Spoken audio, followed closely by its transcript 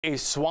A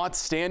SWAT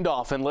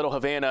standoff in Little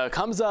Havana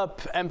comes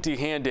up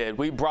empty-handed.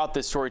 We brought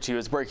this story to you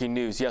as breaking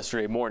news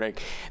yesterday morning.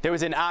 There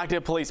was an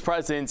active police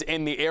presence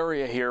in the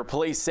area here.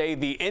 Police say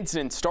the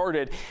incident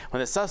started when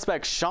the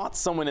suspect shot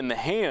someone in the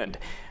hand.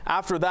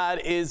 After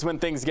that is when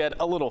things get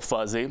a little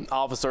fuzzy.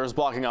 Officers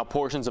blocking out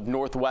portions of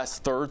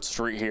Northwest 3rd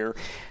Street here.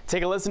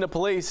 Take a listen to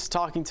police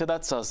talking to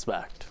that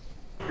suspect.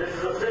 This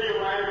is the City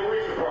of Miami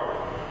Police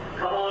Department.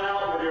 Come on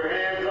out with your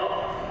hands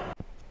up.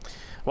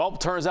 Well,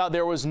 turns out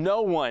there was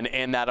no one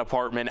in that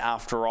apartment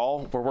after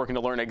all. We're working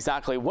to learn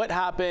exactly what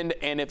happened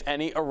and if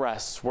any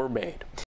arrests were made.